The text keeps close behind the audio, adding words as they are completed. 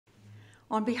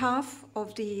On behalf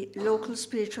of the local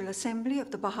spiritual assembly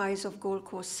of the Baha'is of Gold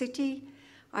Coast City,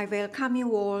 I welcome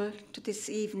you all to this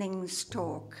evening's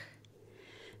talk.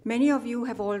 Many of you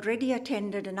have already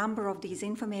attended a number of these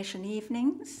information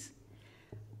evenings,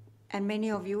 and many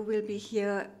of you will be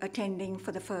here attending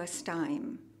for the first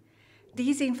time.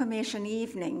 These information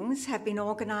evenings have been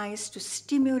organized to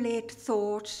stimulate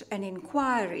thought and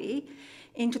inquiry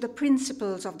into the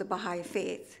principles of the Baha'i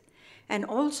faith, and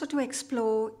also to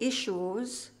explore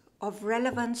issues of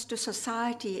relevance to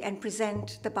society and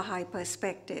present the Baha'i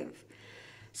perspective.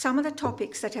 Some of the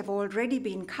topics that have already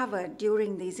been covered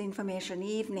during these information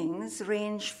evenings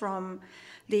range from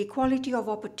the equality of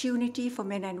opportunity for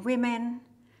men and women,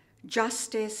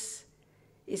 justice,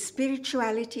 is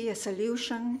spirituality a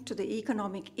solution to the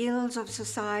economic ills of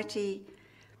society,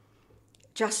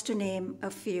 just to name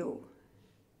a few.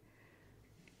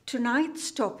 Tonight's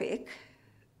topic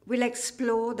will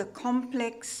explore the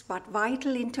complex but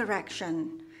vital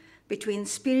interaction between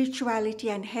spirituality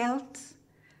and health,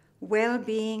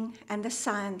 well-being, and the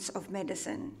science of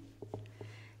medicine.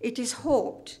 It is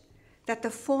hoped that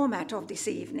the format of this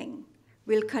evening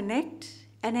will connect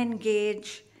and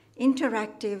engage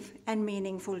interactive and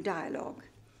meaningful dialogue.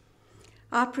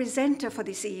 Our presenter for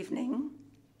this evening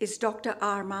is Dr.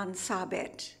 Arman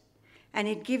Sabet, and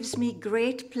it gives me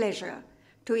great pleasure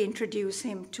to introduce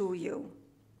him to you.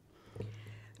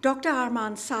 Dr.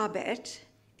 Arman Sabet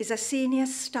is a senior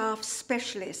staff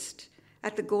specialist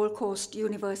at the Gold Coast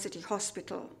University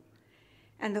Hospital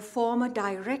and the former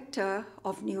director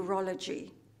of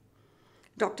neurology.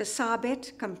 Dr.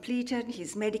 Sabet completed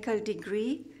his medical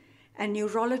degree and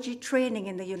neurology training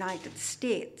in the United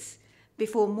States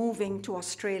before moving to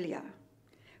Australia,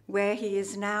 where he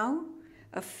is now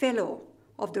a fellow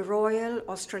of the Royal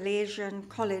Australasian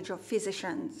College of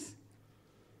Physicians.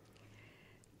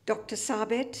 Dr.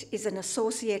 Sabet is an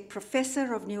Associate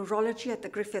Professor of Neurology at the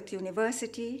Griffith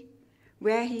University,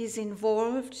 where he is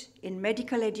involved in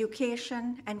medical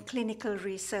education and clinical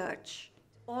research.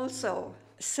 Also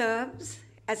serves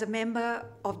as a member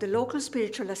of the local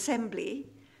spiritual assembly,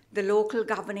 the local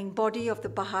governing body of the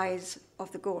Baha'is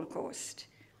of the Gold Coast.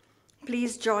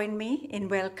 Please join me in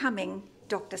welcoming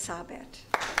Dr. Sabet.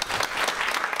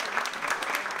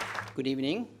 Good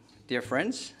evening, dear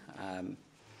friends.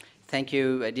 Thank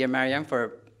you, dear Mariam,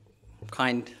 for a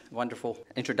kind, wonderful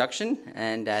introduction.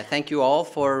 And thank you all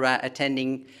for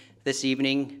attending this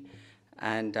evening.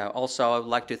 And also, I would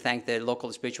like to thank the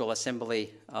local spiritual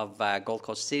assembly of Gold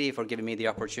Coast City for giving me the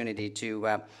opportunity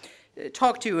to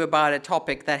talk to you about a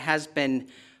topic that has been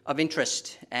of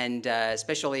interest, and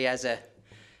especially as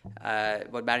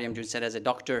what Mariam just said, as a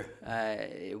doctor,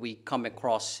 we come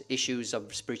across issues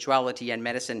of spirituality and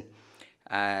medicine.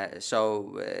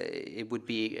 So it would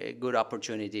be a good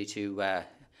opportunity to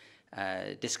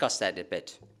discuss that a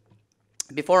bit.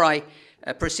 Before I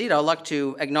proceed, I'd like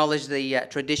to acknowledge the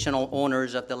traditional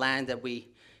owners of the land that we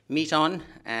meet on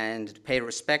and pay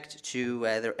respect to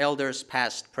their elders,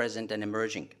 past, present, and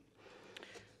emerging.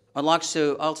 I'd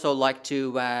also like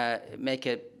to make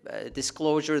a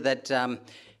disclosure that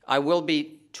I will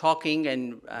be talking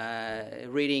and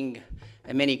reading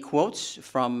many quotes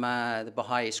from the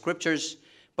Baha'i scriptures,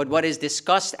 but what is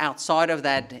discussed outside of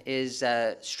that is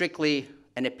strictly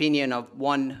an opinion of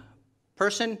one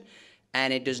person,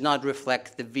 and it does not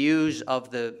reflect the views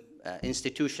of the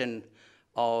institution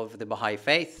of the Baha'i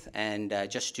faith, and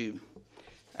just to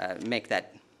make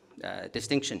that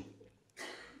distinction.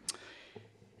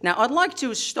 Now, I'd like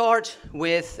to start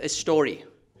with a story.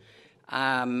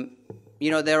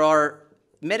 There are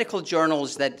medical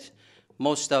journals that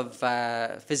most of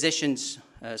physicians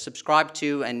subscribe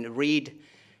to and read,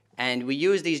 and we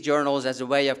use these journals as a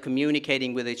way of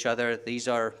communicating with each other. These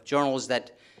are journals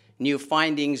that new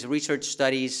findings, research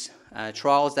studies,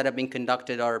 trials that have been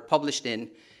conducted are published in,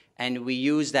 and we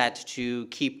use that to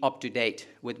keep up to date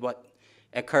with what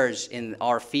occurs in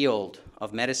our field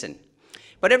of medicine.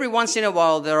 But every once in a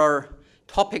while, there are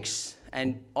topics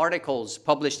and articles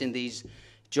published in these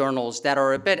journals that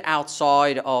are a bit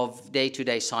outside of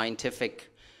day-to-day scientific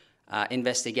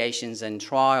investigations and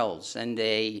trials, and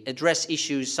they address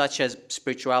issues such as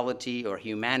spirituality or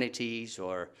humanities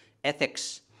or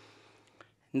ethics.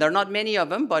 And there are not many of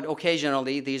them, but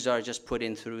occasionally these are just put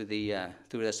in through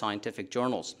the scientific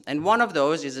journals. And one of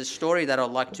those is a story that I'd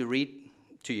like to read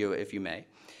to you, if you may.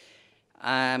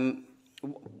 A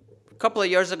couple of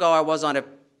years ago, I was on a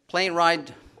plane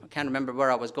ride. I can't remember where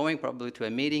I was going, probably to a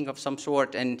meeting of some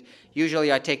sort, and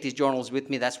usually I take these journals with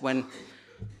me. That's when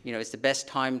it's the best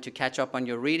time to catch up on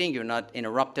your reading. You're not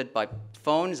interrupted by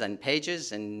phones and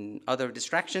pages and other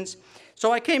distractions.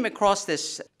 So I came across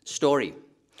this story.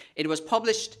 It was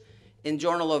published in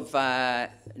Journal of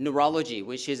Neurology,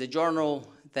 which is a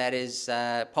journal that is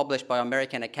published by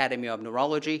American Academy of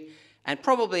Neurology and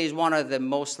probably is one of the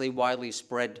mostly widely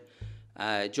spread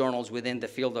journals within the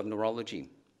field of neurology.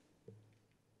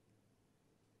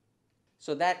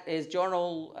 So that is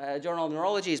Journal of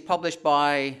Neurology is published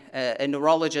by a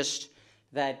neurologist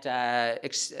that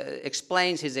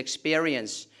explains his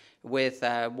experience with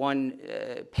one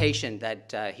patient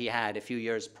that he had a few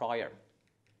years prior.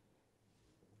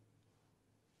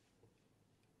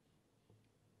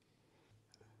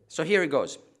 So here it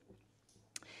goes.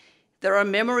 There are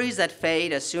memories that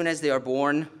fade as soon as they are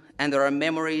born, and there are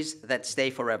memories that stay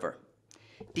forever.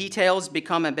 Details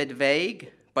become a bit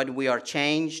vague, but we are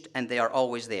changed and they are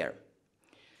always there.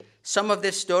 Some of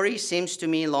this story seems to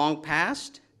me long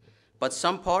past, but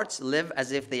some parts live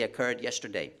as if they occurred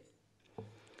yesterday.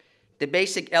 The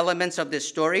basic elements of this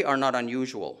story are not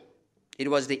unusual. It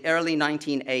was the early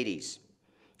 1980s.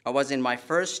 I was in my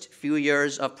first few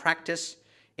years of practice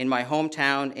in my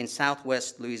hometown in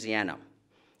Southwest Louisiana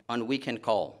on weekend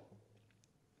call.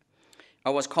 I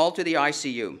was called to the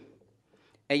ICU.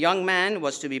 A young man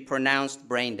was to be pronounced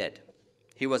brain dead.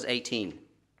 He was 18.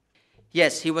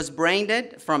 Yes, he was brain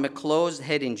dead from a closed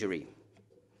head injury.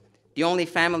 The only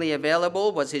family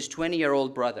available was his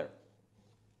 20-year-old brother.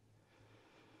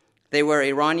 They were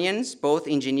Iranians, both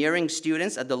engineering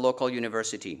students at the local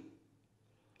university.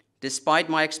 Despite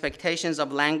my expectations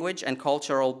of language and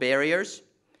cultural barriers,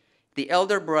 the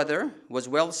elder brother was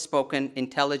well-spoken,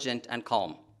 intelligent, and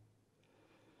calm.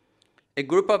 A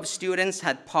group of students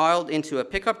had piled into a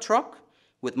pickup truck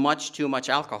with much too much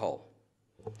alcohol.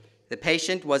 The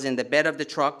patient was in the bed of the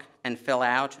truck and fell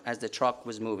out as the truck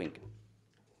was moving.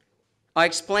 I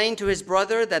explained to his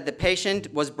brother that the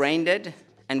patient was brain dead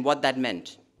and what that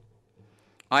meant.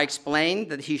 I explained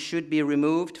that he should be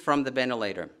removed from the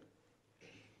ventilator.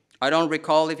 I don't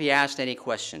recall if he asked any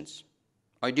questions.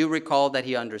 I do recall that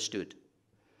he understood.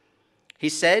 He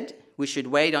said we should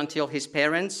wait until his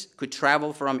parents could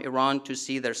travel from Iran to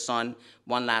see their son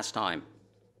one last time.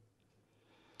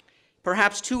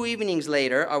 Perhaps 2 evenings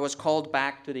later, I was called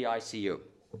back to the ICU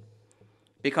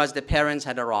because the parents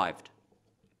had arrived.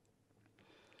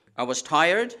 I was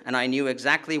tired and I knew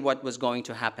exactly what was going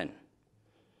to happen.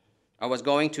 I was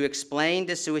going to explain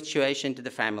the situation to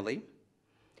the family.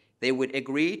 They would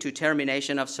agree to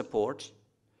termination of support.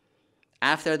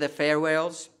 After the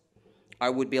farewells, I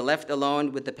would be left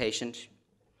alone with the patient.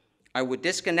 I would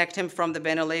disconnect him from the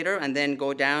ventilator and then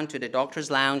go down to the doctor's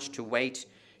lounge to wait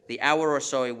the hour or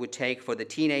so it would take for the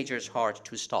teenager's heart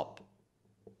to stop.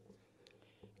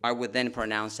 I would then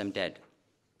pronounce him dead.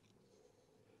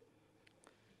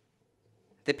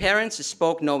 The parents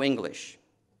spoke no English.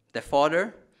 The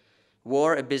father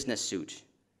wore a business suit.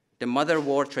 The mother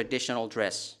wore traditional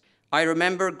dress. I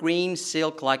remember green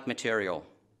silk-like material.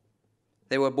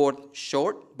 They were both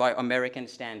short by American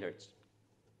standards.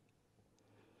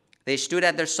 They stood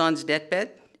at their son's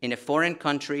deathbed in a foreign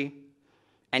country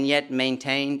and yet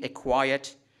maintained a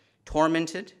quiet,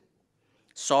 tormented,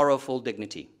 sorrowful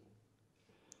dignity.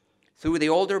 Through the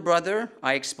older brother,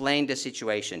 I explained the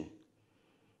situation.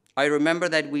 I remember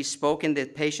that we spoke in the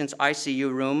patient's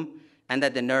ICU room and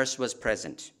that the nurse was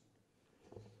present.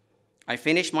 I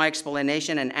finished my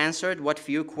explanation and answered what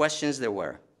few questions there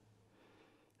were.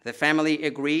 The family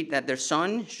agreed that their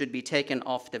son should be taken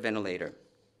off the ventilator.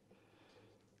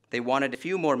 They wanted a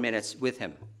few more minutes with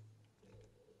him.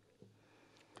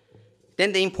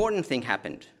 Then the important thing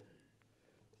happened.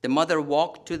 The mother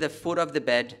walked to the foot of the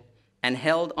bed and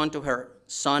held onto her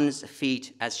son's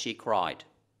feet as she cried.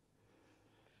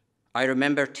 I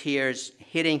remember tears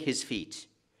hitting his feet.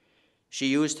 She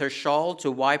used her shawl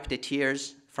to wipe the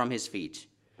tears from his feet,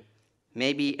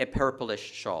 maybe a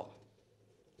purplish shawl.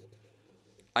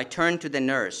 I turned to the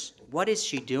nurse. What is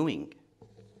she doing?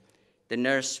 The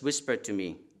nurse whispered to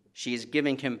me, she is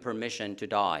giving him permission to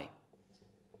die.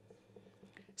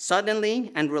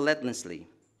 Suddenly and relentlessly,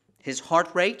 his heart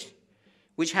rate,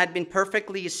 which had been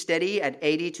perfectly steady at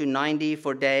 80 to 90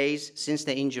 for days since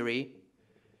the injury,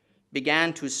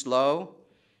 began to slow,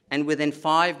 and within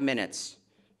 5 minutes,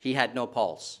 he had no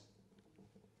pulse.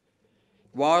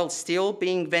 While still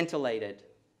being ventilated,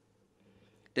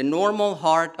 the normal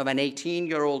heart of an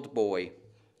 18-year-old boy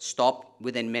stopped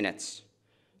within minutes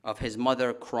of his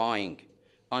mother crying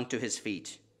onto his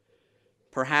feet,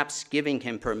 perhaps giving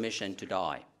him permission to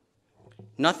die.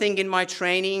 Nothing in my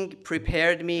training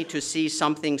prepared me to see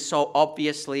something so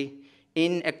obviously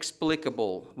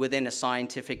inexplicable within a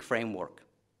scientific framework.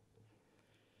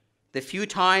 The few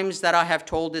times that I have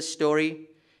told this story,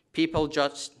 people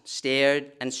just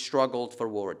stared and struggled for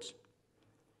words.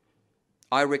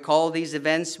 I recall these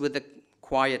events with a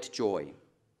quiet joy.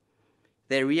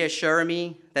 They reassure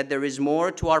me that there is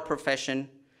more to our profession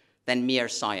than mere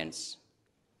science.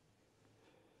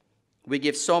 We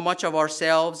give so much of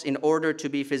ourselves in order to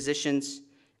be physicians,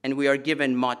 and we are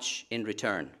given much in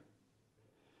return.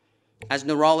 As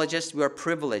neurologists, we are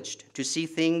privileged to see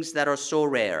things that are so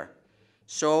rare,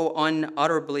 so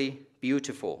unutterably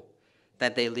beautiful,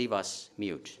 that they leave us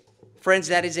mute. Friends,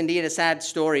 that is indeed a sad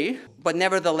story, but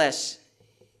nevertheless,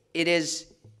 it is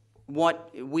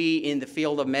what we in the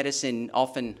field of medicine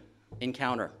often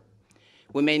encounter.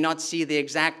 We may not see the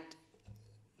exact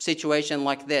situation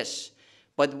like this,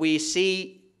 but we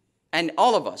see, and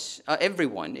all of us,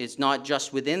 everyone, it's not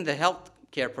just within the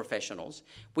healthcare professionals,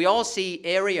 we all see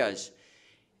areas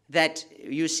that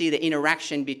you see the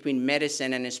interaction between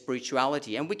medicine and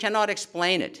spirituality, and we cannot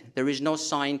explain it. There is no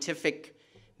scientific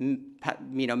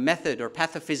method or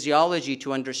pathophysiology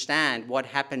to understand what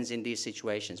happens in these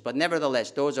situations. But nevertheless,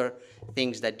 those are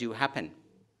things that do happen.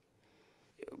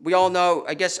 We all know,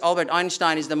 I guess Albert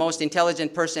Einstein is the most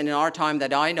intelligent person in our time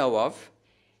that I know of.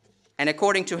 And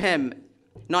according to him,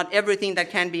 not everything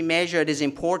that can be measured is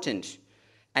important,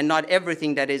 and not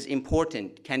everything that is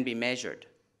important can be measured.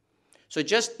 So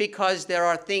just because there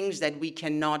are things that we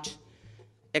cannot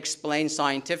explain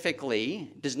scientifically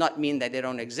does not mean that they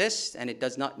don't exist, and it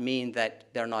does not mean that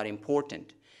they're not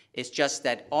important. It's just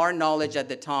that our knowledge at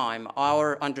the time,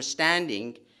 our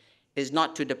understanding, is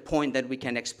not to the point that we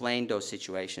can explain those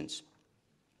situations.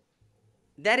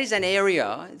 That is an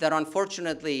area that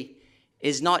unfortunately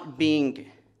is not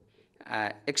being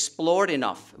explored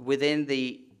enough within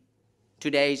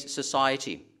today's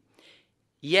society.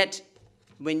 Yet,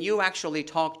 when you actually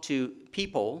talk to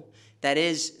people, that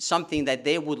is something that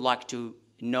they would like to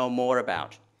know more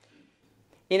about.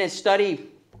 In a study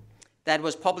that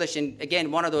was published in, again,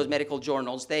 one of those medical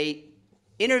journals, they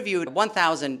interviewed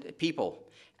 1,000 people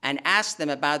and asked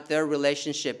them about their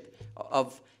relationship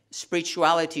of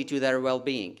spirituality to their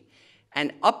well-being.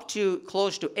 And up to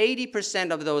close to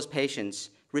 80% of those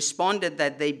patients responded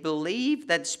that they believe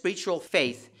that spiritual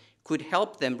faith could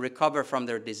help them recover from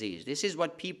their disease. This is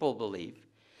what people believe.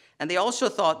 And they also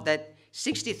thought that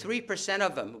 63%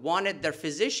 of them wanted their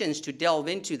physicians to delve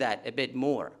into that a bit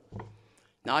more.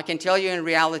 Now, I can tell you in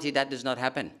reality that does not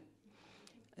happen.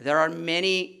 There are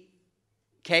many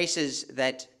cases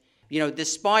that,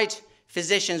 despite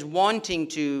physicians wanting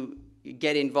to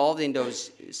get involved in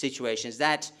those situations,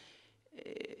 that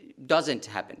doesn't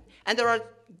happen. And there are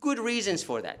good reasons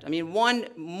for that. I mean, one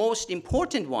most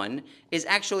important one is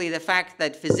actually the fact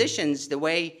that physicians, the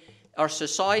way our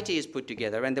society is put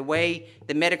together and the way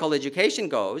the medical education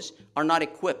goes, are not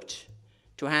equipped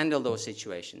to handle those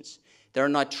situations. They're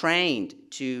not trained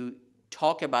to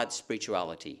talk about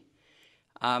spirituality.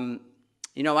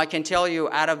 I can tell you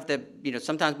out of the,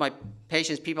 sometimes my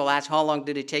patients, people ask, how long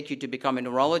did it take you to become a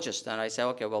neurologist? And I say,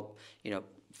 okay, well,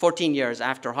 14 years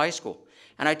after high school.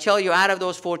 And I tell you, out of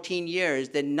those 14 years,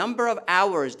 the number of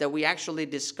hours that we actually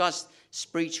discussed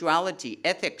spirituality,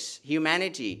 ethics,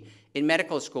 humanity in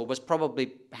medical school was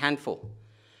probably a handful.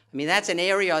 I mean, that's an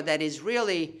area that is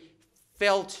really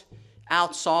felt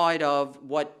outside of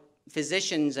what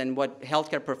physicians and what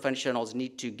healthcare professionals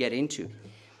need to get into.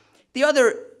 The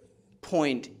other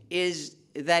point is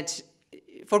that,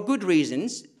 for good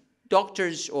reasons,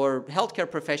 doctors or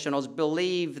healthcare professionals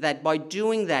believe that by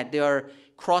doing that, they are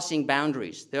crossing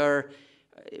boundaries. They're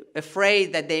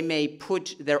afraid that they may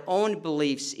put their own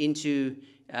beliefs into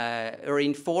or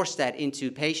enforce that into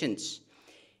patients.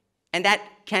 And that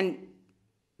can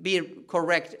be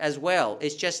correct as well.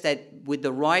 It's just that with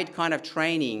the right kind of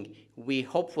training, we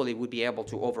hopefully would be able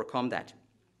to overcome that.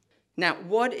 Now,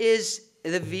 what is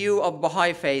the view of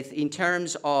Baha'i faith in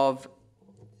terms of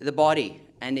the body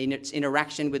and in its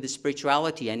interaction with the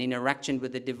spirituality and interaction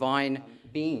with the divine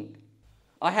being?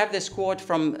 I have this quote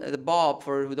from the Bab,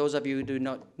 for those of you who do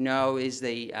not know, is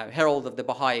the herald of the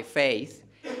Baha'i faith.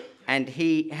 And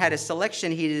he had a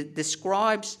selection. He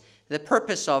describes the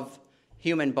purpose of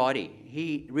human body.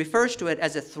 He refers to it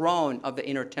as a throne of the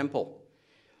inner temple.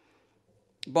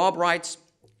 Bob writes,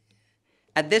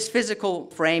 "At this physical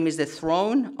frame is the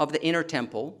throne of the inner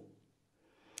temple.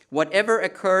 Whatever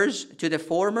occurs to the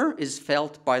former is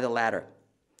felt by the latter.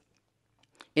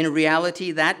 In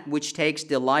reality, that which takes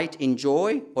delight in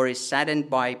joy or is saddened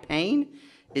by pain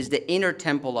is the inner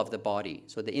temple of the body."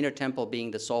 So the inner temple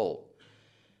being the soul,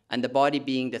 and the body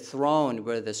being the throne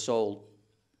where the soul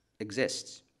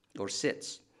exists or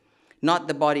sits, not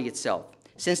the body itself.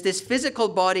 Since this physical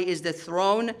body is the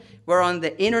throne whereon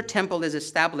the inner temple is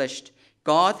established,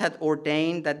 God hath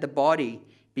ordained that the body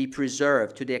be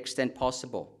preserved to the extent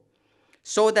possible,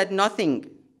 so that nothing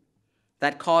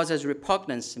that causes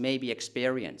repugnance may be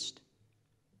experienced.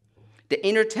 The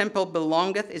inner temple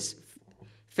belongeth its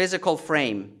physical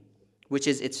frame, which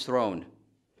is its throne.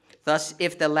 Thus,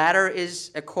 if the latter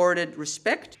is accorded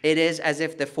respect, it is as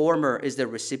if the former is the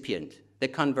recipient. The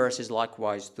converse is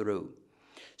likewise true.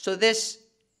 So this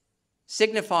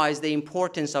signifies the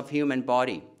importance of human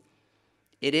body.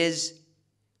 It is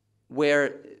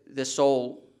where the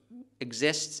soul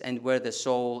exists and where the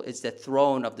soul is the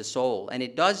throne of the soul. And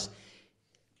it does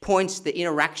points the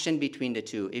interaction between the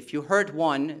two. If you hurt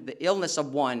one, the illness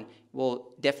of one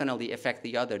will definitely affect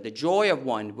the other. The joy of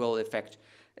one will affect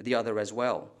the other as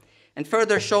well. And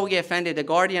further, Shoghi Effendi, the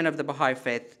guardian of the Baha'i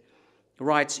faith,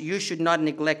 writes, "You should not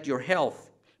neglect your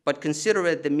health, but consider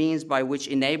it the means by which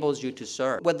enables you to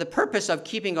serve." Well, the purpose of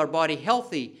keeping our body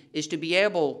healthy is to be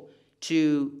able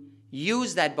to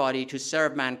use that body to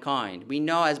serve mankind. We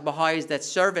know as Baha'is that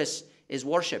service is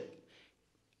worship.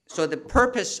 So the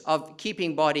purpose of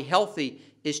keeping body healthy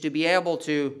is to be able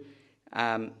to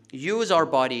use our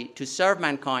body to serve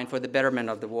mankind for the betterment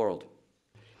of the world.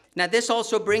 Now this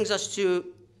also brings us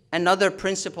to another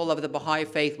principle of the Baha'i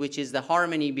faith, which is the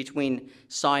harmony between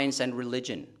science and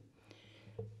religion.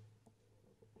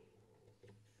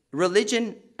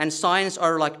 Religion and science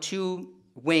are like two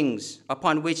wings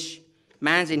upon which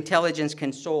man's intelligence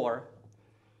can soar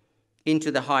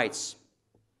into the heights,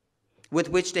 with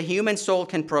which the human soul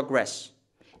can progress.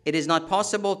 It is not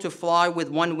possible to fly with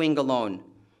one wing alone.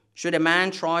 Should a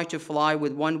man try to fly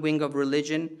with one wing of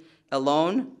religion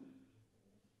alone,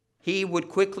 he would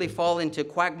quickly fall into a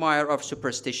quagmire of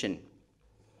superstition.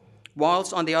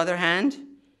 Whilst, on the other hand,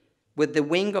 with the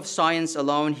wing of science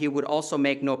alone, he would also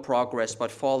make no progress,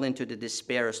 but fall into the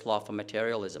despair slough of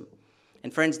materialism.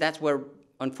 And friends, that's where,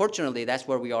 unfortunately, that's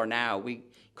where we are now. We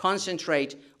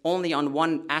concentrate only on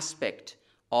one aspect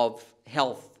of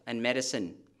health and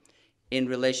medicine in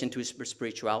relation to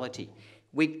spirituality.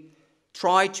 We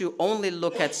try to only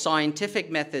look at scientific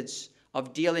methods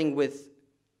of dealing with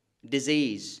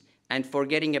disease and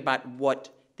forgetting about what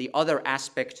the other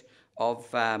aspect of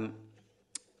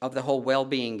the whole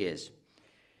well-being is.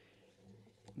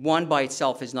 One by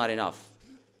itself is not enough.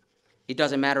 It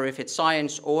doesn't matter if it's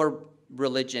science or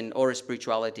religion or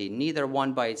spirituality. Neither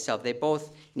one by itself. They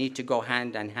both need to go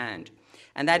hand in hand.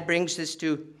 And that brings us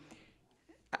to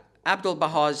Abdul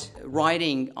Baha's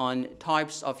writing on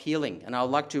types of healing. And I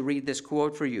would like to read this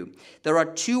quote for you. "There are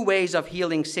two ways of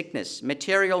healing sickness,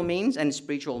 material means and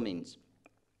spiritual means."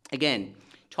 Again,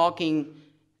 talking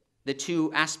the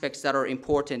two aspects that are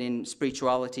important in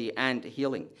spirituality and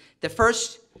healing. The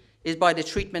first is by the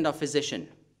treatment of physician.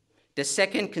 The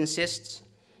second consists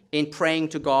in praying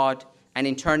to God and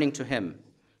in turning to Him.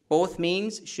 Both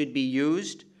means should be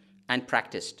used and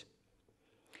practiced.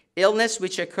 Illness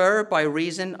which occur by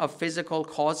reason of physical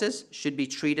causes should be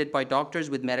treated by doctors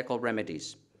with medical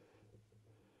remedies.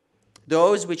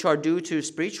 Those which are due to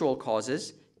spiritual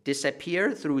causes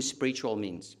disappear through spiritual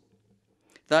means.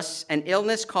 Thus, an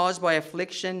illness caused by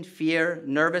affliction, fear,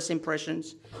 nervous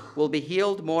impressions will be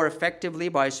healed more effectively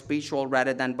by spiritual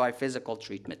rather than by physical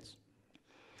treatments.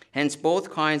 Hence, both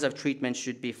kinds of treatment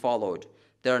should be followed.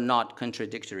 They are not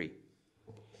contradictory.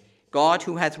 God,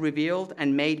 who hath revealed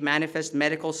and made manifest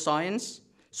medical science,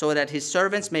 so that his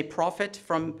servants may profit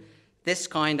from this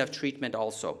kind of treatment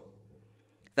also.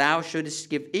 Thou shouldest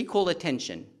give equal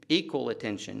attention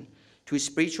to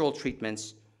spiritual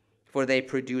treatments, for they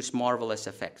produce marvelous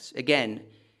effects. Again,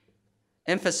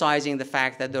 emphasizing the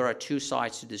fact that there are two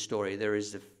sides to the story. There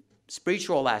is the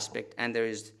spiritual aspect and there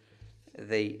is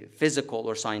the physical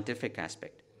or scientific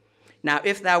aspect. Now,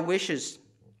 if thou wishes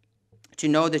to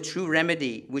know the true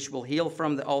remedy which will heal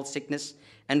from all sickness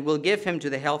and will give him to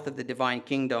the health of the divine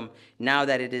kingdom, now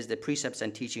that it is the precepts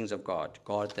and teachings of God,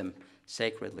 guard them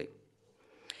sacredly.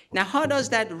 Now, how does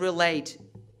that relate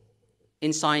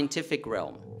in scientific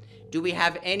realm? Do we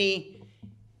have any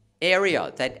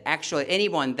area that actually,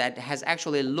 anyone that has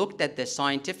actually looked at this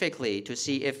scientifically to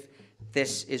see if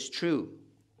this is true?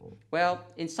 Well,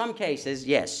 in some cases,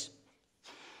 yes.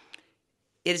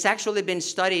 It has actually been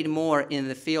studied more in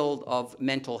the field of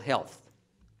mental health.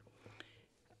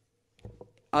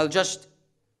 I'll just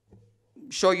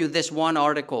show you this one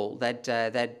article that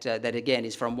again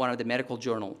is from one of the medical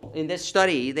journals. In this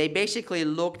study, they basically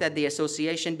looked at the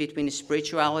association between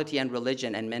spirituality and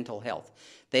religion and mental health.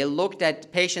 They looked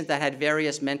at patients that had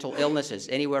various mental illnesses,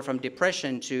 anywhere from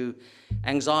depression to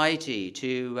anxiety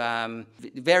to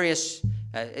various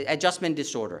adjustment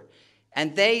disorder.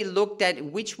 And they looked at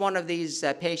which one of these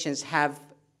patients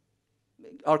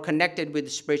are connected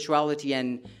with spirituality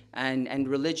and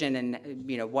religion, and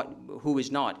who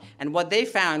is not. And what they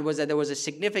found was that there was a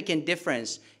significant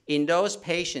difference in those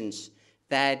patients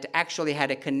that actually had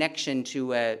a connection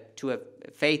to a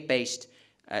faith-based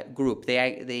group. They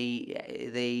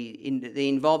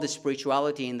involved the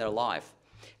spirituality in their life.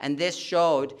 And this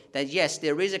showed that, yes,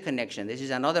 there is a connection. This is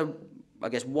another, I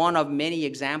guess, one of many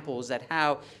examples that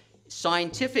how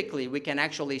scientifically we can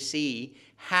actually see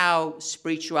how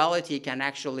spirituality can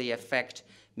actually affect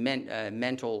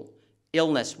mental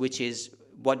illness, which is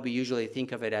what we usually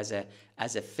think of it as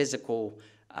a physical,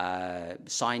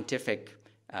 scientific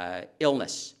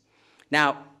illness.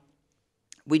 Now,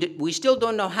 we still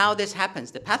don't know how this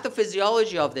happens. The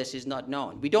pathophysiology of this is not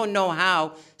known. We don't know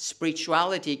how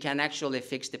spirituality can actually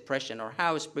fix depression or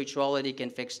how spirituality can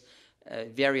fix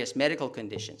various medical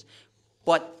conditions.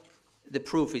 But the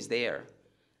proof is there.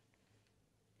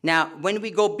 Now, when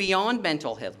we go beyond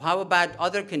mental health, how about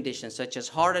other conditions such as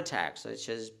heart attacks, such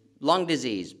as lung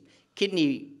disease,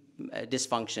 kidney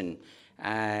dysfunction,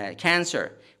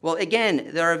 cancer? Well,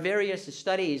 again, there are various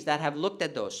studies that have looked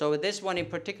at those. So this one in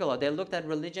particular, they looked at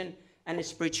religion and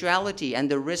spirituality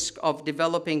and the risk of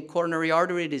developing coronary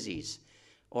artery disease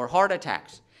or heart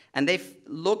attacks. And they've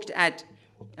looked at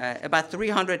about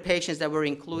 300 patients that were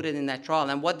included in that trial.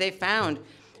 And what they found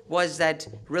was that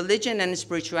religion and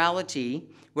spirituality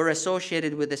were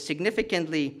associated with a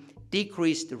significantly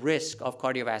decreased risk of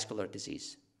cardiovascular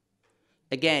disease.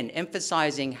 Again,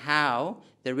 emphasizing how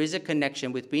there is a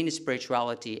connection between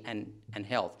spirituality and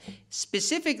health.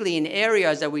 Specifically in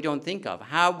areas that we don't think of.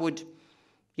 How would,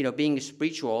 being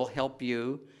spiritual help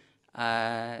you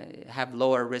have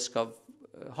lower risk of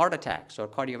heart attacks or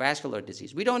cardiovascular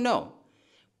disease? We don't know.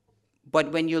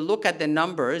 But when you look at the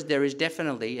numbers, there is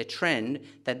definitely a trend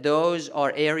that those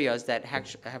are areas that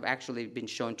have actually been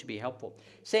shown to be helpful.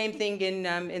 Same thing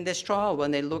in this trial when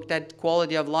they looked at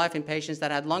quality of life in patients that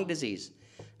had lung disease.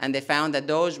 And they found that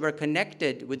those were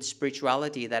connected with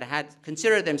spirituality, that had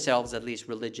considered themselves at least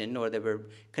religion, or they were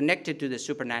connected to the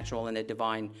supernatural and a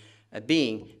divine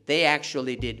being. They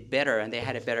actually did better, and they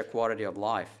had a better quality of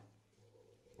life.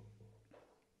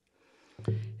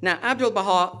 Now,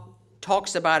 Abdu'l-Baha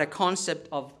talks about a concept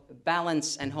of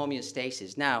balance and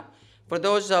homeostasis. Now, for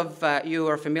those of you who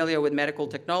are familiar with medical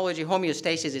technology,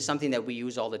 homeostasis is something that we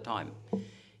use all the time.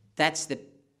 That's the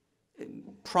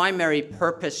primary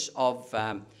purpose of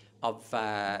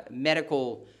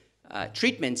medical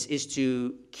treatments, is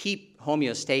to keep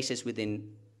homeostasis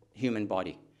within human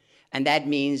body. And that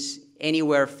means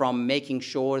anywhere from making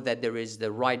sure that there is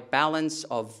the right balance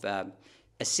of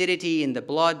acidity in the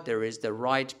blood, there is the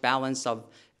right balance of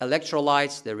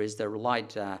electrolytes, there is the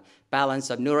right balance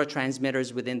of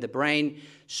neurotransmitters within the brain.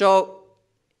 So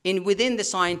within the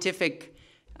scientific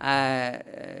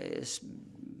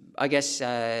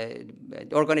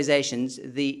organizations,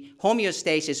 the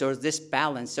homeostasis or this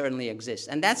balance certainly exists.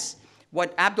 And that's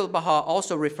what Abdu'l-Baha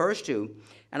also refers to.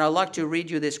 And I'd like to read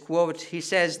you this quote. He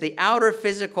says, "The outer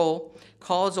physical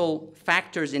causal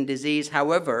factors in disease,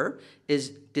 however, is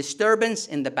disturbance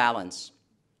in the balance.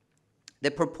 The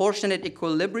proportionate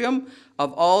equilibrium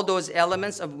of all those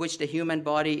elements of which the human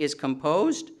body is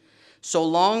composed, so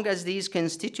long as these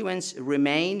constituents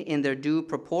remain in their due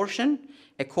proportion,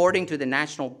 according to the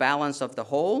natural balance of the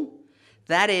whole,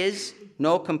 that is,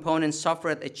 no component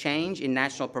suffereth a change in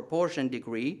natural proportion,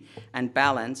 degree, and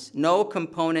balance, no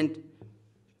component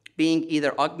being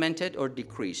either augmented or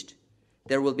decreased,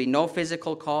 there will be no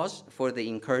physical cause for the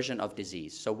incursion of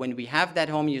disease." So when we have that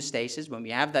homeostasis, when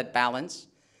we have that balance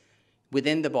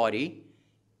within the body,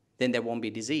 then there won't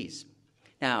be disease.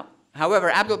 Now, however,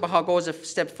 Abdu'l-Baha goes a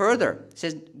step further. He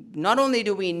says, not only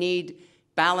do we need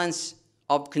balance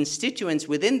of constituents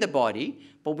within the body,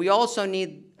 but we also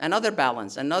need another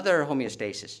balance, another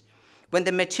homeostasis. When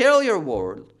the material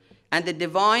world and the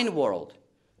divine world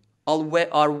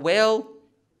are well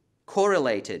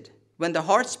correlated, when the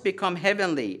hearts become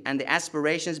heavenly and the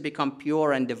aspirations become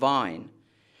pure and divine,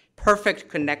 perfect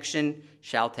connection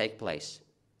shall take place.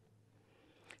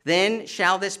 Then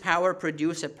shall this power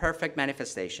produce a perfect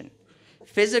manifestation.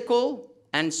 Physical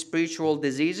and spiritual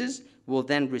diseases will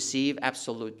then receive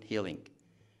absolute healing.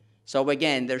 So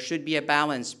again, there should be a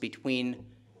balance between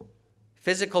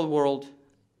physical world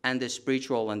and the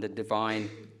spiritual and the divine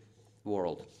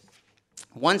world.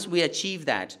 Once we achieve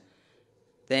that,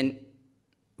 then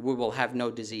we will have no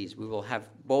disease. We will have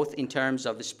both in terms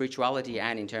of the spirituality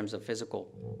and in terms of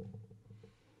physical.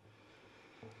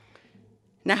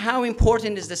 Now, how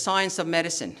important is the science of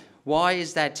medicine? Why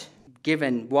is that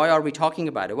given? Why are we talking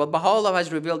about it? Well, Baha'u'llah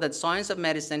has revealed that science of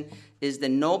medicine is the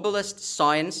noblest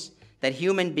science that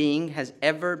human being has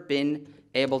ever been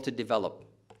able to develop.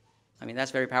 I mean,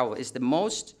 that's very powerful. It's the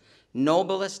most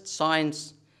noblest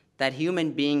science that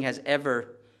human being has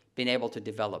ever been able to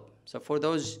develop. So for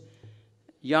those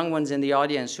young ones in the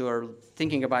audience who are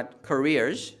thinking about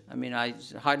careers, I mean, I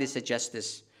highly suggest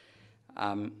this.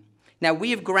 Now,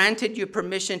 we have granted you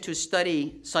permission to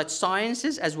study such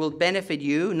sciences as will benefit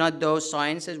you, not those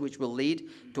sciences which will lead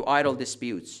to idle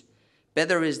disputes.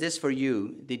 Better is this for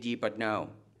you, did ye but know.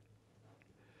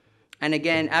 And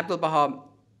again, Abdu'l-Baha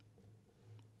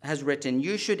has written,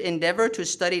 you should endeavor to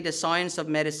study the science of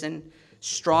medicine,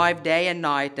 strive day and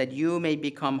night that you may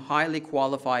become highly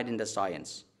qualified in the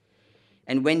science.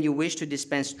 And when you wish to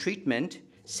dispense treatment,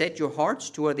 set your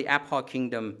hearts toward the Abha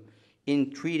kingdom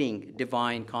in treating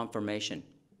divine confirmation.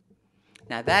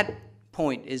 Now that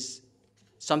point is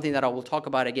something that I will talk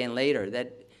about again later,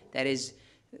 that is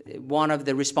one of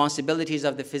the responsibilities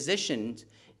of the physicians,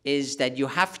 is that you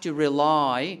have to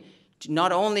rely,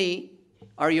 not only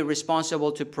are you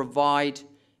responsible to provide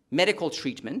medical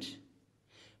treatment,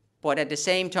 but at the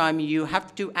same time you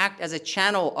have to act as a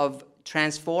channel of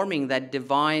transforming that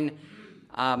divine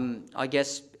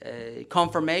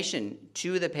confirmation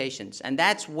to the patients. And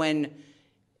that's when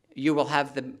you will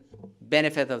have the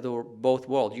benefit of both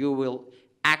worlds. You will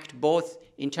act both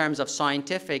in terms of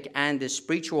scientific and the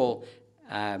spiritual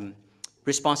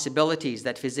responsibilities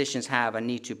that physicians have and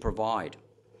need to provide.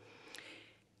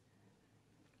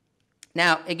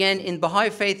 Now, again, in Baha'i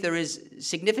faith, there is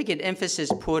significant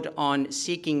emphasis put on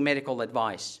seeking medical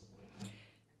advice.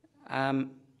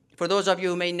 For those of you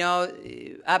who may know,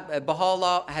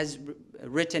 Baha'u'llah has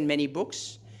written many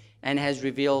books and has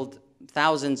revealed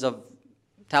thousands of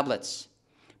tablets.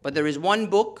 But there is one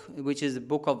book, which is the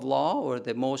Book of Law, or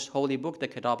the most holy book, the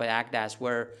Kitab al-Aqdas,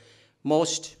 where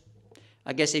most,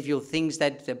 I guess if you think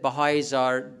that the Baha'is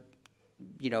are,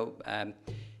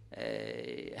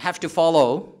 have to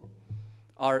follow,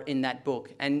 are in that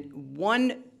book. And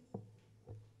one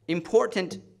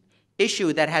important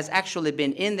issue that has actually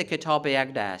been in the Kitab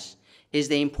al-Aqdas is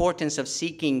the importance of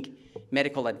seeking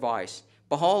medical advice.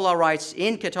 Baha'u'llah writes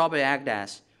in Kitab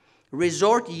al-Aqdas,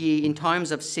 resort ye in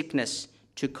times of sickness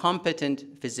to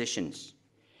competent physicians.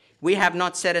 We have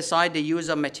not set aside the use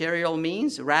of material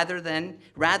means,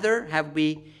 rather have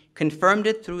we confirmed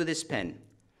it through this pen,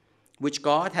 which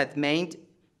God hath made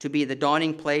to be the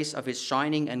dawning place of his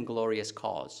shining and glorious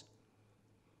cause.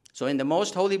 So in the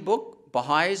most holy book,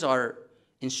 Baha'is are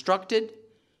instructed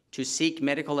to seek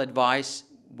medical advice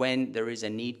when there is a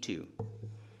need to.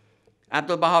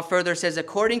 Abdu'l-Baha further says,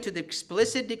 according to the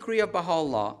explicit decree of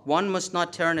Baha'u'llah, one must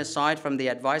not turn aside from the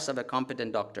advice of a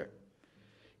competent doctor.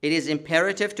 It is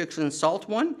imperative to consult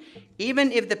one,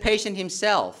 even if the patient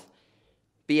himself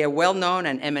be a well-known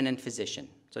and eminent physician.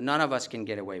 So none of us can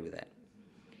get away with that.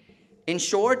 In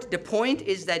short, the point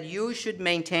is that you should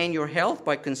maintain your health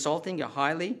by consulting a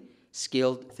highly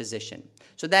skilled physician.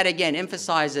 So that again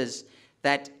emphasizes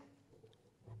that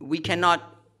we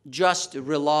cannot just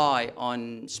rely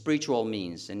on spiritual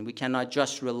means, and we cannot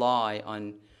just rely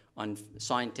on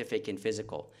scientific and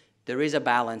physical. There is a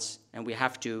balance, and we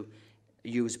have to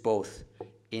use both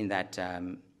in that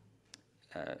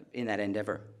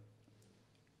endeavor.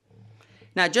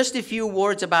 Now, just a few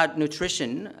words about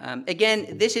nutrition.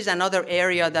 Again, this is another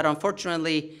area that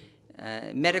unfortunately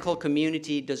medical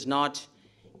community does not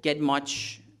get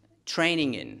much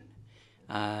training in.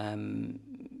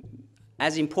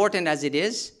 As important as it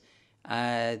is,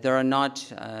 there are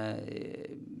not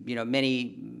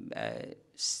many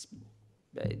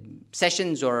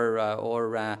sessions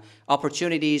or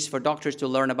opportunities for doctors to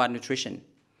learn about nutrition.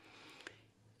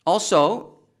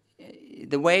 Also,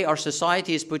 the way our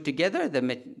society is put together,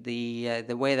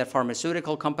 the way that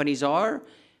pharmaceutical companies are,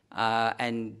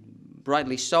 and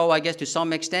rightly so, I guess, to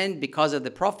some extent, because of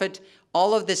the profit,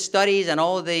 all of the studies and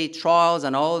all of the trials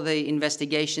and all of the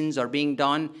investigations are being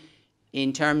done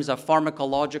in terms of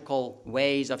pharmacological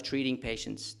ways of treating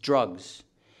patients, drugs,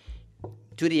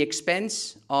 to the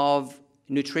expense of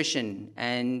nutrition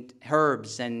and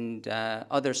herbs and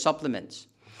other supplements.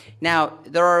 Now,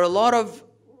 there are a lot of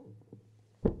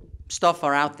stuff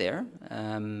are out there.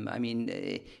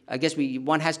 I guess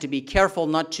one has to be careful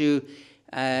not to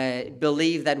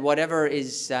believe that whatever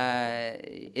is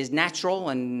natural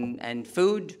and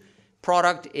food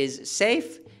product is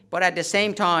safe, but at the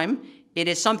same time, it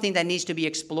is something that needs to be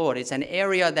explored. It's an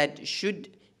area that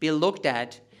should be looked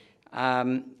at.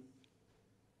 As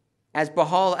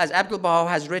Abdu'l-Baha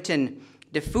has written,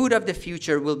 the food of the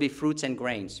future will be fruits and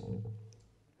grains.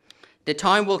 The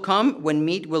time will come when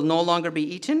meat will no longer be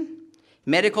eaten.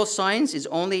 Medical science is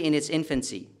only in its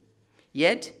infancy.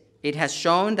 Yet, it has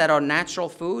shown that our natural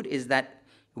food is that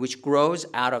which grows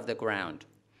out of the ground.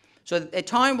 So a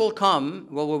time will come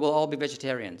where we will all be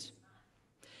vegetarians.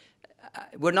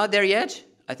 We're not there yet.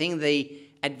 I think the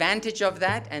advantage of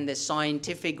that and the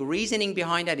scientific reasoning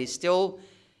behind that is still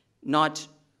not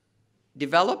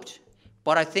developed,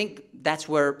 but I think that's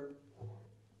where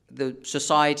the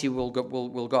society will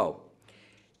go.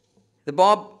 The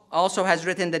Bab also has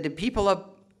written that the people of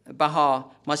Baha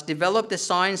must develop the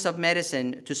science of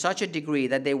medicine to such a degree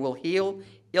that they will heal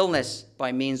illness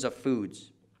by means of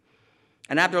foods.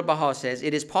 And Abdul Baha says,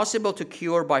 it is possible to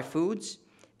cure by foods,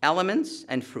 elements,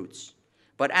 and fruits.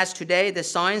 But as today, the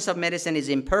science of medicine is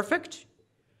imperfect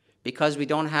because we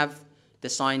don't have the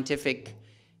scientific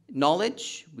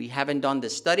knowledge. We haven't done the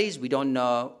studies. We don't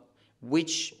know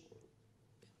which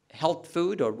health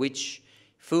food or which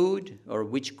food or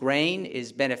which grain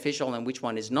is beneficial and which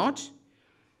one is not.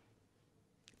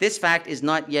 This fact is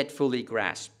not yet fully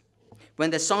grasped.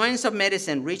 When the science of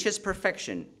medicine reaches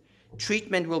perfection,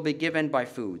 treatment will be given by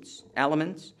foods,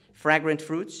 elements, fragrant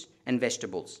fruits, and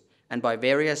vegetables, and by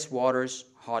various waters,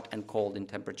 hot and cold in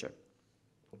temperature.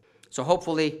 So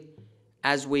hopefully,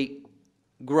 as we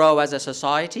grow as a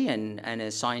society and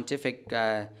as scientific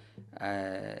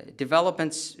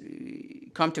developments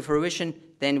come to fruition,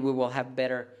 then we will have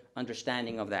better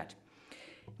understanding of that.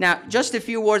 Now, just a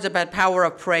few words about power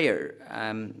of prayer.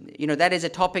 That is a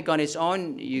topic on its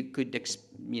own. You could,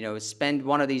 spend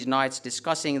one of these nights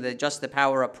discussing just the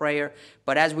power of prayer.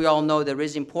 But as we all know, there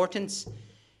is importance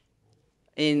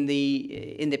in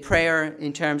the prayer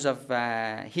in terms of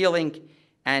healing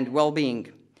and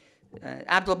well-being.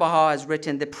 Abdul Baha has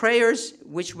written, the prayers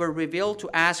which were revealed to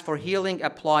ask for healing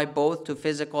apply both to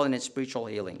physical and spiritual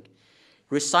healing.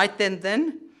 Recite them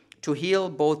then to heal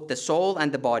both the soul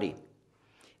and the body.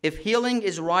 If healing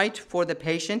is right for the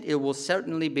patient, it will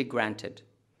certainly be granted.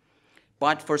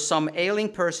 But for some ailing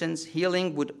persons,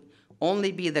 healing would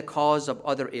only be the cause of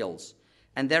other ills,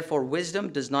 and therefore wisdom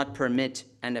does not permit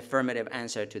an affirmative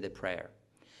answer to the prayer.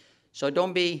 So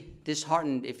don't be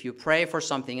disheartened if you pray for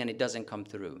something and it doesn't come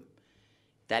through.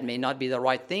 That may not be the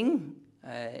right thing.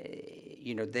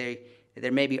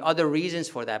 There may be other reasons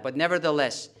for that, but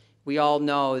nevertheless, we all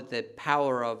know the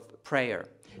power of prayer.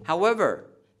 However,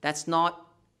 that's not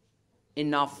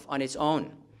enough on its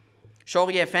own.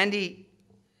 Shoghi Effendi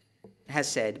has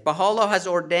said, Baha'u'llah has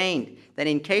ordained that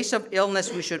in case of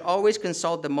illness, we should always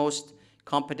consult the most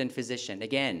competent physician.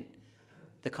 Again,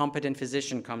 the competent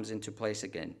physician comes into place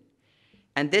again.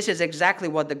 And this is exactly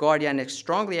what the Guardian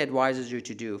strongly advises you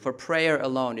to do, for prayer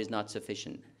alone is not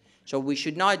sufficient. So we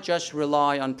should not just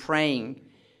rely on praying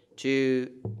to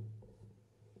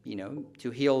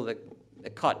heal the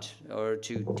cut or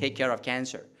to take care of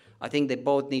cancer. I think they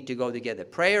both need to go together.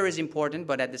 Prayer is important,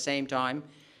 but at the same time,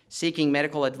 seeking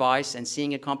medical advice and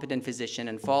seeing a competent physician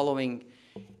and following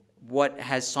what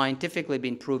has scientifically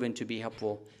been proven to be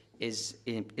helpful is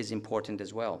important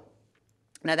as well.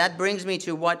 Now that brings me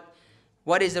to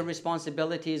what is the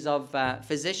responsibilities of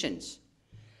physicians.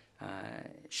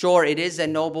 Sure, it is a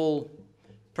noble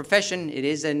profession, it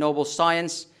is a noble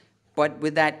science, but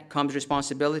with that comes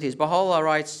responsibilities. Baha'u'llah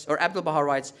writes, or Abdul Baha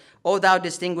writes, O thou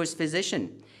distinguished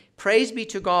physician, praise be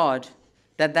to God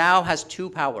that thou hast two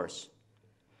powers,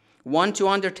 one to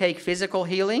undertake physical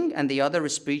healing and the other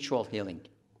is spiritual healing.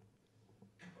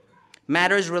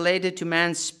 Matters related to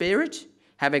man's spirit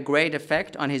have a great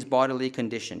effect on his bodily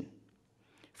condition.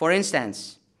 For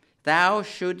instance, thou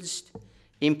shouldst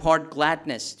impart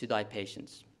gladness to thy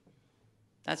patients.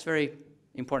 That's very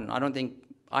important. I don't think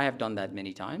I have done that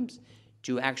many times,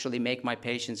 to actually make my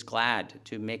patients glad,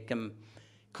 to make them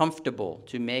comfortable,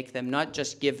 to make them not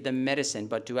just give them medicine,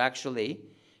 but to actually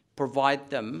provide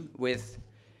them with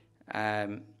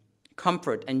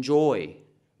comfort and joy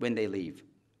when they leave,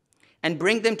 and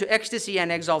bring them to ecstasy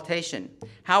and exaltation.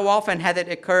 How often hath it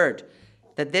occurred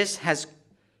that this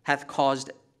hath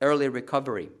caused early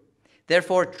recovery?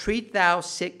 Therefore, treat thou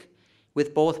sick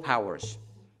with both powers.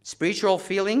 Spiritual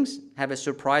feelings have a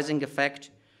surprising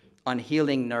effect on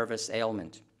healing nervous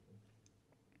ailment.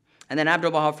 And then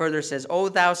Abdul Baha further says, O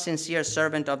thou sincere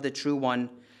servant of the true one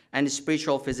and the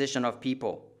spiritual physician of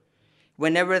people,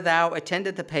 whenever thou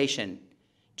attended the patient,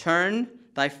 turn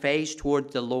thy face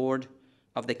toward the Lord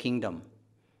of the kingdom.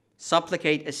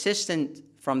 Supplicate assistance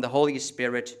from the Holy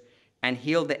Spirit and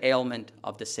heal the ailment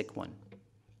of the sick one.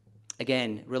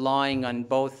 Again, relying on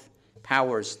both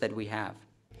powers that we have.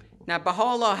 Now,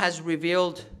 Baha'u'llah has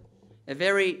revealed a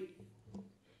very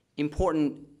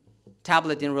important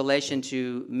tablet in relation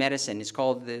to medicine. It's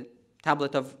called the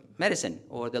Tablet of Medicine,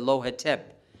 or the Loh-e-Tib.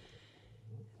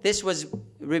 This was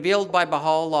revealed by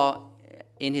Baha'u'llah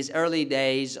in his early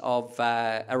days of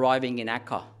arriving in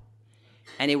Akka.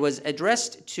 And it was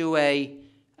addressed to a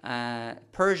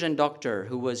Persian doctor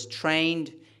who was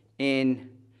trained in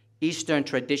Eastern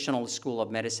Traditional School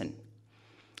of Medicine.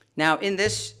 Now, in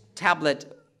this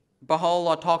tablet,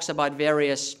 Baha'u'llah talks about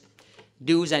various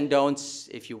do's and don'ts,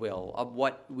 if you will, of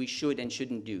what we should and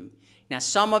shouldn't do. Now,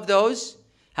 some of those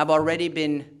have already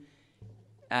been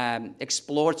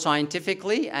explored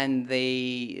scientifically, and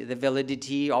the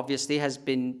validity obviously has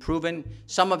been proven.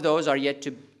 Some of those are yet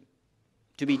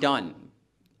to be done.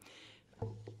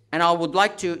 And I would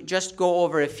like to just go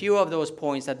over a few of those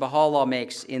points that Baha'u'llah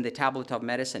makes in the Tablet of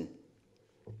Medicine.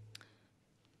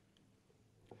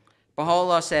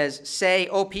 Baha'u'llah says, "Say,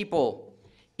 O people,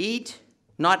 eat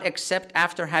not except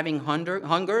after having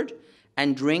hungered,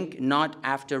 and drink not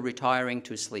after retiring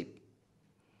to sleep."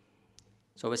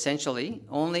 So essentially,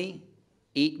 only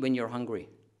eat when you're hungry.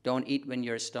 Don't eat when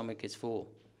your stomach is full.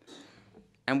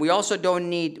 And we also don't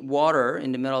need water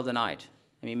in the middle of the night.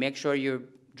 I mean, make sure you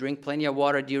drink plenty of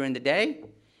water during the day,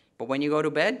 but when you go to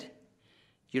bed,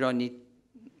 you don't need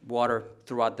water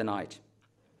throughout the night.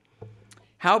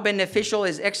 How beneficial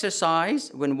is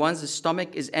exercise when one's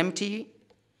stomach is empty,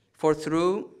 for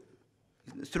through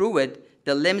it,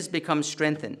 the limbs become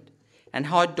strengthened. And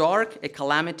how dark a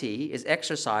calamity is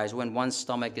exercise when one's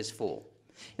stomach is full.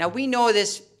 Now, we know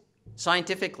this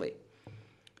scientifically.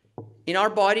 In our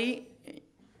body,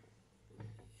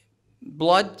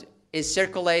 blood is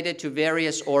circulated to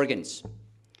various organs.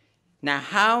 Now,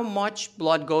 how much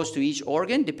blood goes to each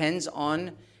organ depends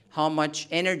on how much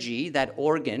energy that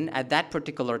organ at that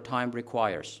particular time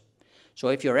requires. So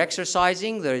if you're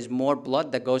exercising, there is more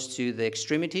blood that goes to the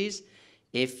extremities.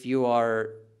 If you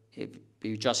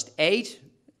just ate,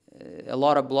 a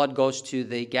lot of blood goes to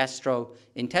the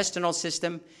gastrointestinal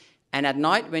system. And at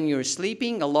night when you're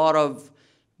sleeping, a lot of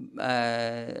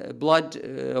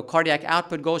cardiac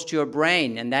output goes to your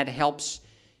brain, and that helps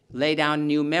lay down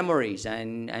new memories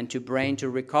and to brain to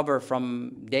recover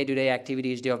from day-to-day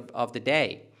activities of the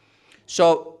day.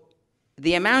 So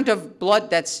the amount of blood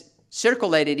that's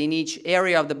circulated in each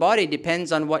area of the body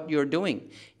depends on what you're doing.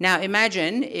 Now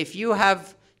imagine if you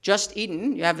have just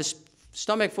eaten, you have a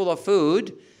stomach full of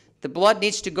food, the blood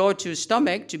needs to go to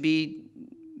stomach to be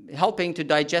helping to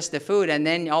digest the food, and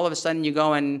then all of a sudden you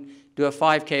go and do a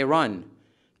 5K run,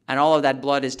 and all of that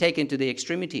blood is taken to the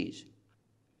extremities.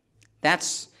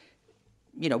 That's,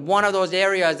 one of those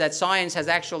areas that science has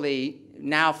actually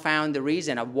now found the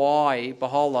reason of why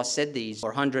Baha'u'llah said these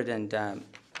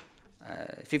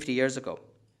 450 years ago.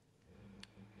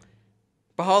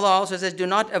 Baha'u'llah also says, "Do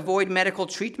not avoid medical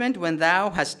treatment when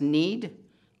thou hast need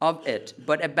of it,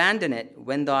 but abandon it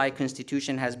when thy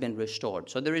constitution has been restored."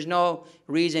 So there is no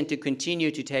reason to continue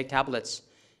to take tablets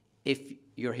if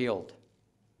you're healed.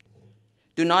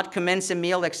 "Do not commence a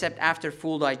meal except after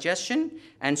full digestion,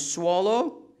 and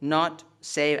swallow not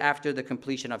save after the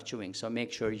completion of chewing." So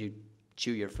make sure you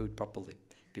chew your food properly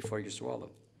before you swallow.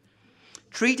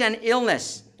 "Treat an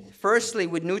illness firstly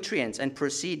with nutrients, and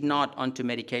proceed not unto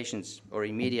medications or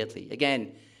immediately."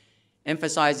 Again,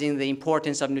 emphasizing the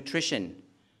importance of nutrition,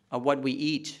 of what we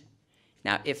eat.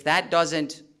 Now, if that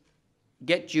doesn't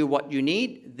get you what you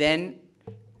need, then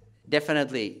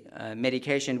definitely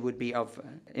medication would be of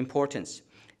importance.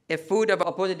 "If food of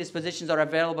opposite dispositions are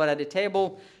available at the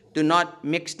table, do not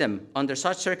mix them. Under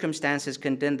such circumstances,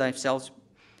 content thyself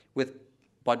with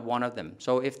but one of them."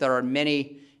 So if there are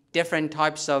many different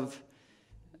types of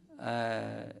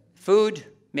food,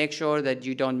 make sure that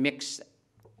you don't mix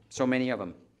so many of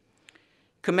them.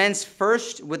 "Commence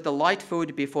first with the light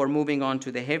food before moving on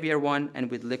to the heavier one,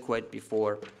 and with liquid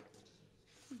before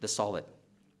the solid."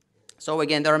 So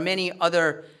again, there are many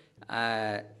other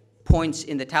points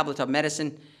in the Tablet of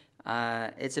Medicine.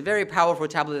 It's a very powerful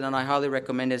tablet, and I highly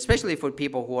recommend it, especially for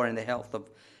people who are in the health of,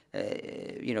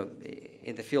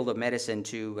 in the field of medicine,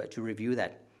 to review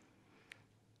that.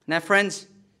 Now, friends,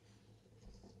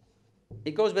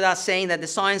 it goes without saying that the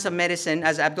science of medicine,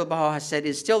 as Abdul Baha has said,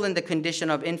 is still in the condition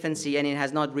of infancy, and it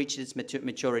has not reached its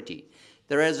maturity.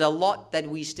 There is a lot that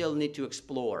we still need to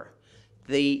explore.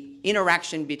 The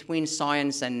interaction between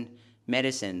science and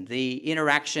medicine, the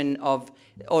interaction of,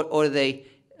 or the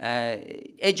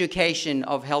education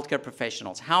of healthcare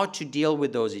professionals, how to deal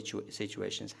with those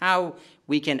situations, how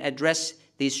we can address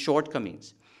these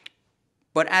shortcomings.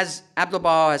 But as Abdul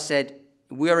Baha has said,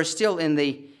 we are still in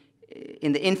the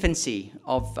infancy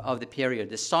of the period.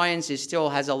 The science still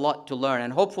has a lot to learn,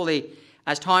 and hopefully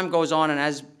as time goes on and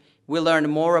as we learn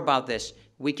more about this,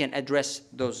 we can address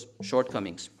those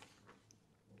shortcomings.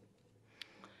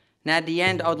 Now at the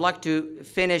end, I would like to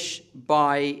finish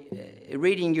by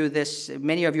reading you this.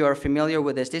 Many of you are familiar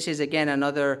with this. This is again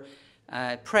another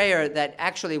prayer that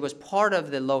actually was part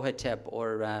of the Lohetep,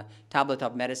 or Tablet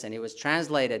of Medicine. It was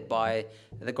translated by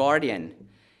the Guardian.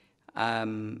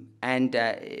 Baha'is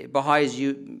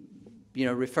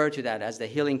refer to that as the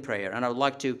healing prayer. And I would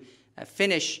like to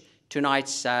finish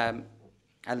tonight's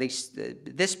at least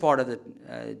this part of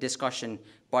the discussion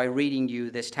by reading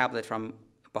you this tablet from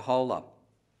Baha'u'llah.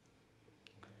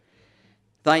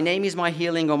 Thy name is my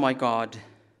healing, O my God,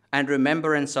 and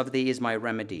remembrance of thee is my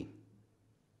remedy.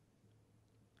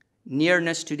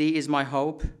 Nearness to thee is my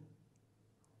hope,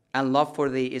 and love for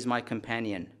thee is my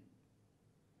companion.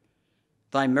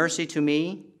 Thy mercy to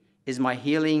me is my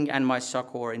healing and my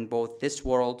succor in both this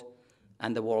world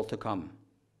and the world to come.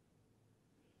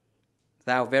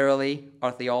 Thou verily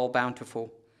art the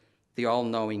all-bountiful, the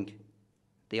all-knowing,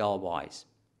 the all-wise.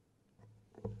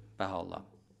 Baha'u'llah.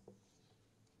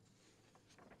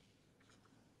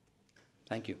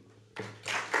 Thank you.